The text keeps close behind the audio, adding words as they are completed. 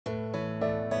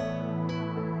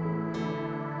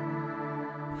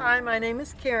Hi, my name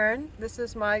is Karen. This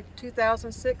is my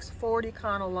 2006 Ford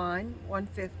Econoline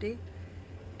 150,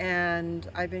 and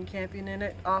I've been camping in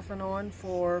it off and on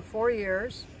for 4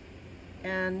 years,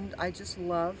 and I just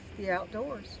love the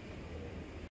outdoors.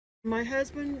 My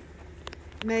husband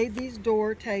made these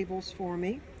door tables for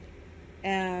me,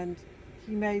 and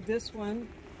he made this one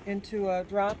into a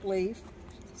drop leaf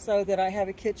so that I have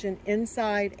a kitchen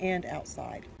inside and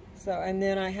outside. And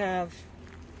then I have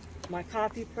my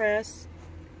coffee press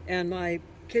and my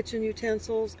kitchen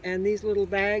utensils, and these little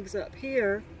bags up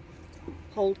here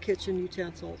hold kitchen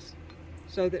utensils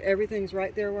so that everything's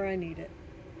right there where I need it.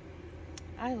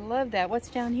 I love that. What's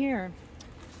down here?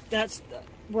 That's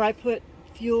where I put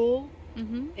fuel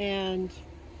and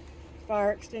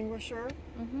fire extinguisher,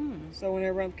 so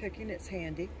whenever I'm cooking it's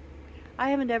handy.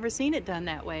 I haven't ever seen it done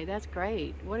that way. That's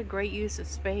great. What a great use of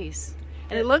space.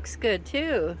 And it looks good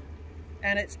too.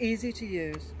 And it's easy to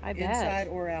use, I bet. Inside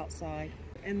or outside.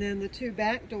 And then the two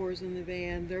back doors in the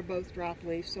van, they're both drop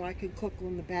leaf, so I can cook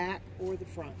on the back or the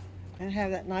front. And I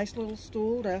have that nice little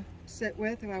stool to sit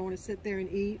with if I want to sit there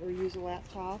and eat or use a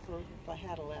laptop, or if I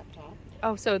had a laptop.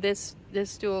 Oh, so this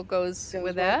stool goes with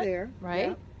right that? There. Right?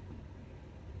 Yep.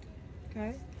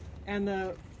 Okay. And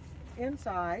the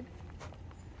inside,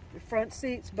 the front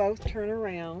seats both turn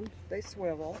around, they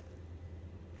swivel.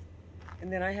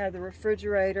 And then I have the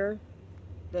refrigerator.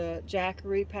 The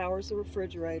Jackery powers the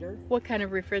refrigerator. What kind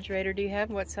of refrigerator do you have?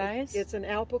 What size? It's an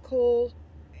Alpacool,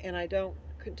 and I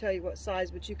couldn't tell you what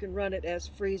size, but you can run it as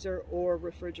freezer or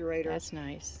refrigerator. That's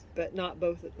nice. But not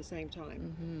both at the same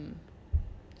time.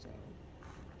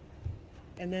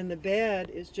 And then the bed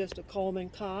is just a Coleman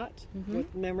cot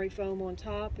with memory foam on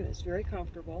top, and it's very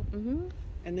comfortable.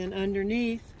 And then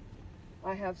underneath,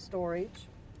 I have storage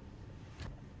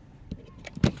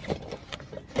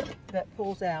that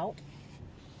pulls out.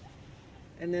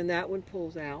 And then that one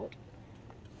pulls out.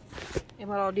 And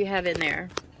what all do you have in there?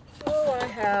 Oh, I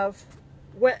have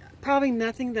probably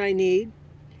nothing that I need.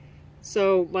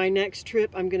 So my next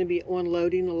trip, I'm going to be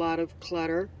unloading a lot of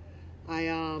clutter.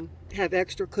 I have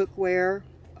extra cookware,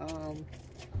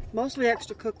 mostly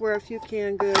extra cookware, a few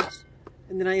canned goods,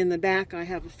 and then in the back I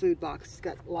have a food box. It's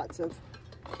got lots of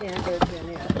canned goods in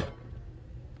it.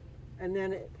 And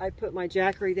then I put my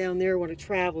Jackery down there when I'm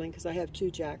traveling, because I have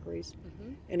 2 Jackeries.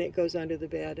 And it goes under the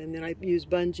bed, and then I use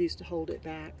bungees to hold it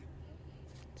back.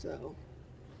 So,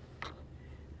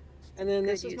 and then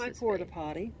this is my porta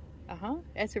potty.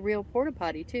 It's a real porta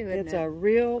potty too, isn't it? It's the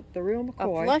real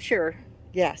McCoy. A flusher.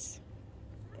 Yes.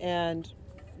 And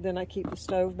then I keep the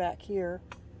stove back here.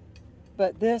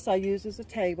 But this I use as a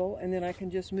table, and then I can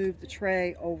just move the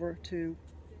tray over to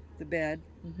the bed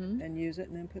and use it,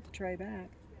 and then put the tray back.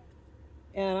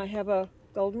 And I have a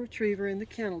golden retriever in the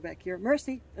kennel back here.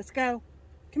 Mercy, let's go.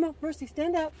 Come on, Mercy,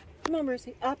 stand up. Come on,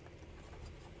 Mercy, up.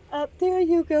 Up, there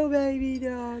you go, baby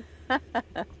dog.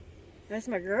 That's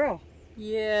my girl.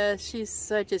 Yeah, she's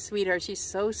such a sweetheart. She's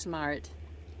so smart.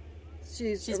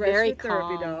 She's a very registered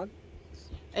therapy dog.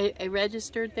 A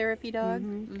registered therapy dog?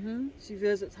 She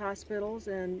visits hospitals,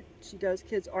 and she does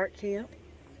kids' art camp,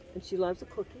 and she loves a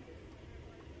cookie.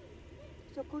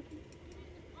 So cookie.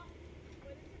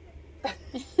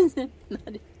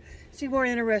 She's more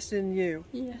interested in you.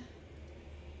 Yeah.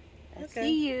 I Okay.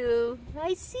 see you.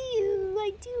 I see you.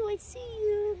 I do. I see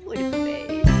you. What a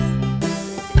face.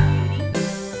 That's a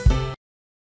beauty.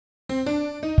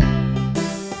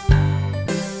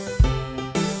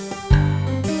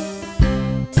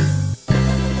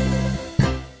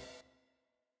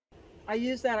 I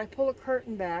use that. I pull a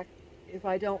curtain back if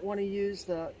I don't want to use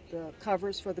the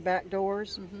covers for the back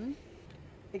doors.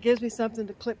 It gives me something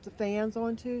to clip the fans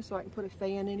onto, so I can put a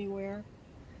fan anywhere.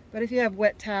 But if you have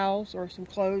wet towels or some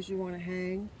clothes you want to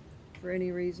hang for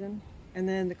any reason. And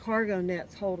then the cargo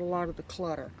nets hold a lot of the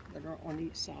clutter that are on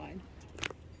each side.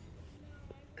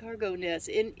 Cargo nets.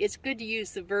 And it's good to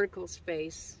use the vertical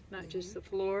space, not just the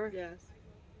floor. Yes.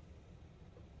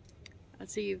 I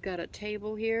see you've got a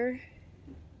table here.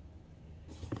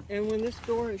 And when this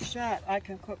door is shut, I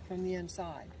can cook from the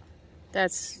inside.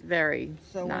 That's very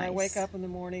So nice. when I wake up in the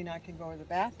morning, I can go to the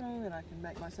bathroom and I can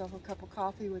make myself a cup of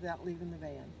coffee without leaving the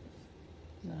van.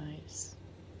 Nice.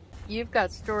 You've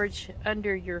got storage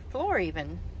under your floor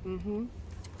even. And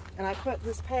I put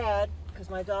this pad, because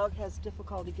my dog has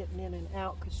difficulty getting in and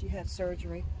out because she had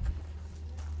surgery.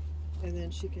 And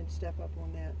then she can step up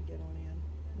on that and get on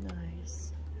in.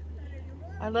 Nice.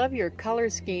 I love your color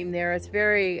scheme there. It's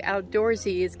very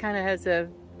outdoorsy. It kind of has a,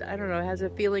 I don't know, has a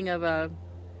feeling of a,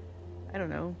 I don't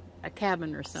know, a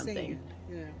cabin or something.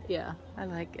 Sand, yeah, I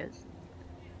like it.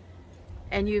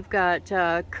 And you've got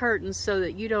curtains so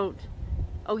that you don't,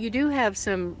 oh, you do have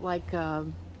some like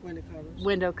window covers.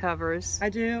 Window covers. I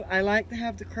do. I like to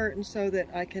have the curtain so that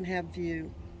I can have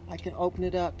view. I can open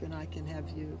it up and I can have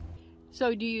view.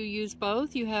 So do you use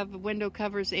both? You have window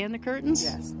covers and the curtains?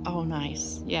 Yes. Oh,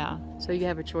 nice. Yeah. So you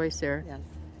have a choice there. Yes.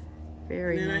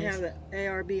 Very nice. And then I have the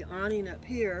ARB awning up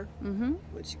here, Mm-hmm.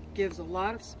 which gives a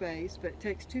lot of space, but it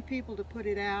takes 2 people to put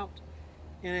it out,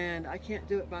 and I can't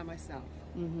do it by myself.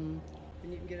 Mm-hmm.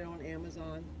 And you can get it on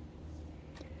Amazon.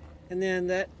 And then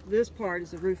this part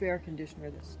is the roof air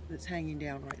conditioner that's hanging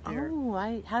down right there.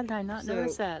 Oh, how did I not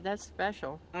notice that? That's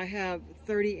special. I have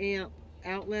 30 amp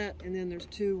outlet, and then there's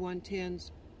 2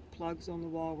 110s plugs on the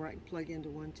wall where I can plug into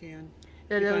 110.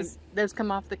 Do those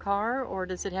come off the car, or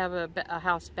does it have a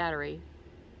house battery?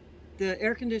 The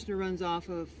air conditioner runs off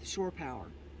of shore power.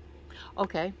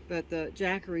 Okay. But the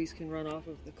Jackeries can run off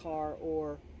of the car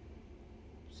or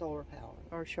solar power.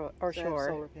 Or shore.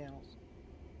 Solar panels.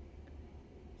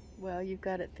 Well, you've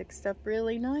got it fixed up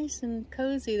really nice and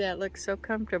cozy. That looks so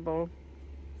comfortable.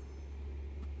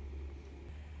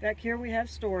 Back here we have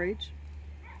storage.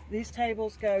 These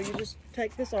tables go, you just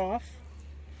take this off.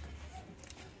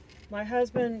 My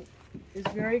husband is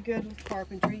very good with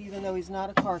carpentry, even though he's not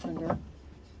a carpenter.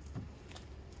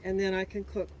 And then I can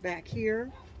cook back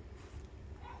here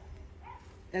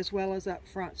as well as up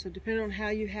front. So depending on how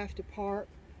you have to park,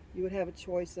 you would have a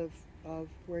choice of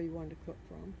where you wanted to cook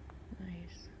from.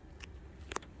 Nice.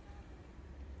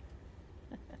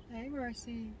 Hey,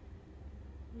 Mercy.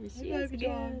 She is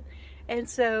good. And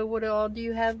so what all do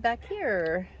you have back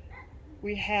here?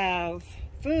 We have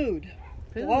food.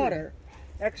 Water,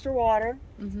 extra water,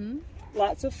 Mm-hmm.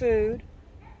 lots of food,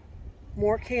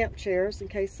 more camp chairs in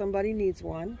case somebody needs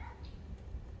one.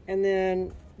 And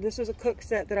then this is a cook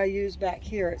set that I use back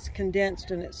here. It's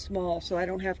condensed and it's small, so I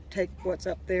don't have to take what's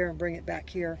up there and bring it back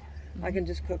here. Mm-hmm. I can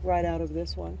just cook right out of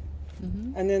this one.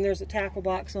 Mm-hmm. And then there's a tackle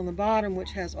box on the bottom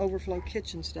which has overflow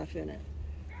kitchen stuff in it,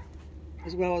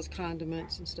 as well as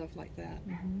condiments and stuff like that.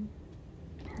 Mm-hmm.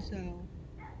 So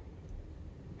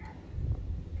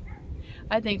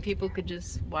I think people could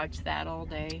just watch that all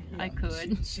day. Yeah, I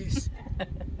could. Jeez.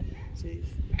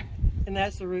 And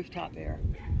that's the rooftop air.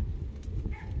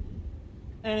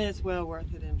 And it's well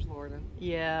worth it in Florida.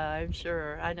 Yeah, I'm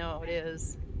sure. I know it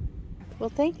is. Well,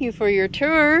 thank you for your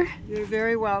tour. You're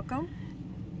very welcome.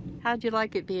 How'd you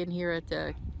like it being here at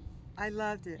the... I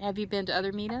loved it. Have you been to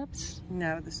other meetups?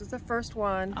 No, this is the first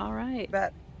one. All right.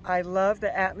 But I love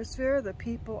the atmosphere. The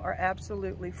people are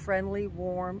absolutely friendly,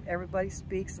 warm. Everybody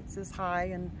speaks and says hi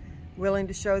and willing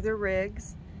to show their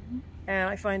rigs. Mm-hmm. And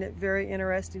I find it very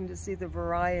interesting to see the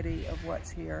variety of what's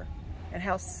here and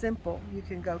how simple you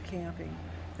can go camping.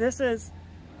 This is,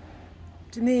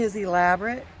 to me, is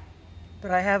elaborate,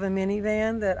 but I have a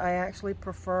minivan that I actually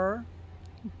prefer.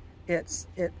 It's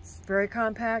very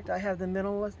compact. I have the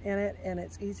minimalist in it, and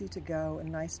it's easy to go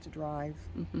and nice to drive.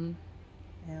 Mm-hmm.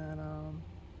 And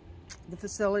the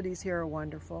facilities here are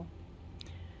wonderful.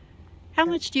 How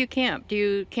much do you camp? Do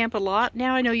you camp a lot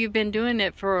now? I know you've been doing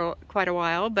it for quite a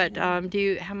while, but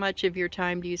how much of your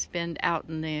time do you spend out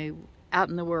in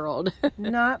the world?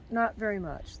 Not very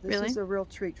much. This really? Is a real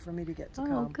treat for me to get to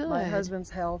come. Oh, good. My husband's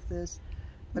health is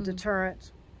a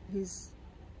deterrent. He's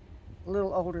a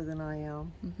little older than I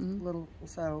am,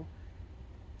 so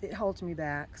it holds me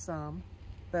back some.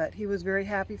 But he was very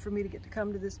happy for me to get to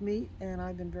come to this meet, and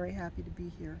I've been very happy to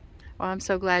be here. Well, I'm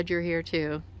so glad you're here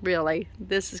too. Really,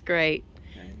 this is great.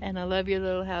 Okay. And I love your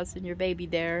little house and your baby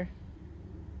there.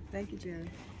 Thank you, Jen.